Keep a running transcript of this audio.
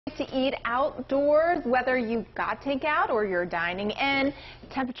To eat outdoors, whether you've got takeout or you're dining in.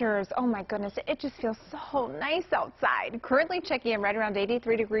 Temperatures, oh my goodness, it just feels so nice outside. Currently checking in right around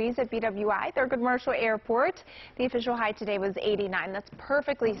 83 degrees at BWI, Thurgood Marshall Airport. The official high today was 89. That's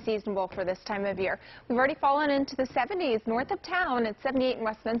perfectly seasonable for this time of year. We've already fallen into the 70s north of town. It's 78 in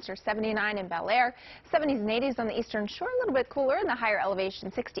Westminster, 79 in Bel Air, 70s and 80s on the eastern shore, a little bit cooler in the higher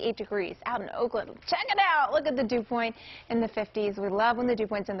elevation, 68 degrees out in Oakland. Check it out. Look at the dew point in the 50s. We love when the dew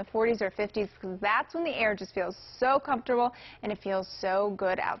point's in the 40s or 50s because that's when the air just feels so comfortable and it feels so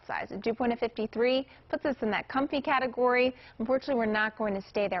good outside. So dew point of 53 puts us in that comfy category. Unfortunately, we're not going to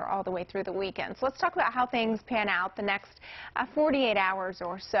stay there all the way through the weekend. So let's talk about how things pan out the next 48 hours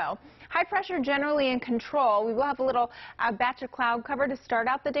or so. High pressure generally in control. We will have a little batch of cloud cover to start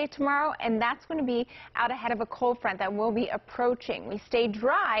out the day tomorrow, and that's going to be out ahead of a cold front that will be approaching. We stay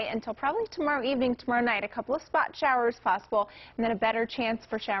dry until probably tomorrow evening, tomorrow night. A couple of spot showers possible, and then a better chance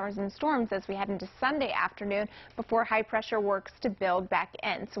for showers and storms as we head into Sunday afternoon before high pressure works to build back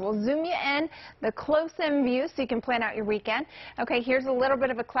in. So we'll zoom you in the close-in view so you can plan out your weekend. Okay, here's a little bit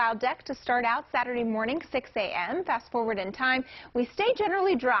of a cloud deck to start out Saturday morning, 6 a.m. Fast forward in time. We stay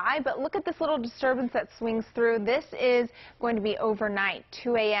generally dry, but look at this little disturbance that swings through. This is going to be overnight,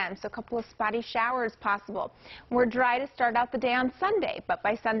 2 a.m., so a couple of spotty showers possible. We're dry to start out the day on Sunday, but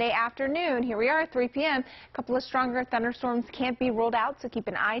by Sunday afternoon, here we are, 3 p.m., a couple of stronger thunderstorms can't be ruled out, so keep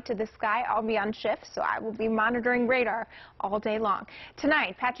an eye to the sky. I'll be on shift, so I will be monitoring radar all day long.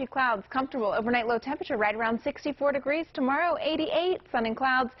 Tonight, patchy clouds, comfortable overnight low temperature right around 64 degrees. Tomorrow, 88, sun and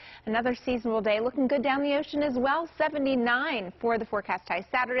clouds. Another seasonable day, looking good down the ocean as well. 79 for the forecast high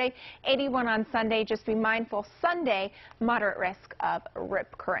Saturday, 81 on Sunday. Just be mindful, Sunday, moderate risk of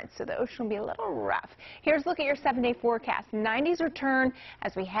rip currents, so the ocean will be a little rough. Here's a look at your 7-day forecast. 90s return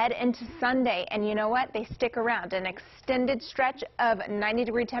as we head into Sunday, and you know what? They stick around. An extended stretch of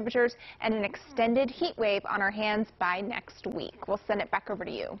 90-degree temperatures and an extended heat wave on our hands by next week. We'll send it back over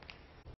to you.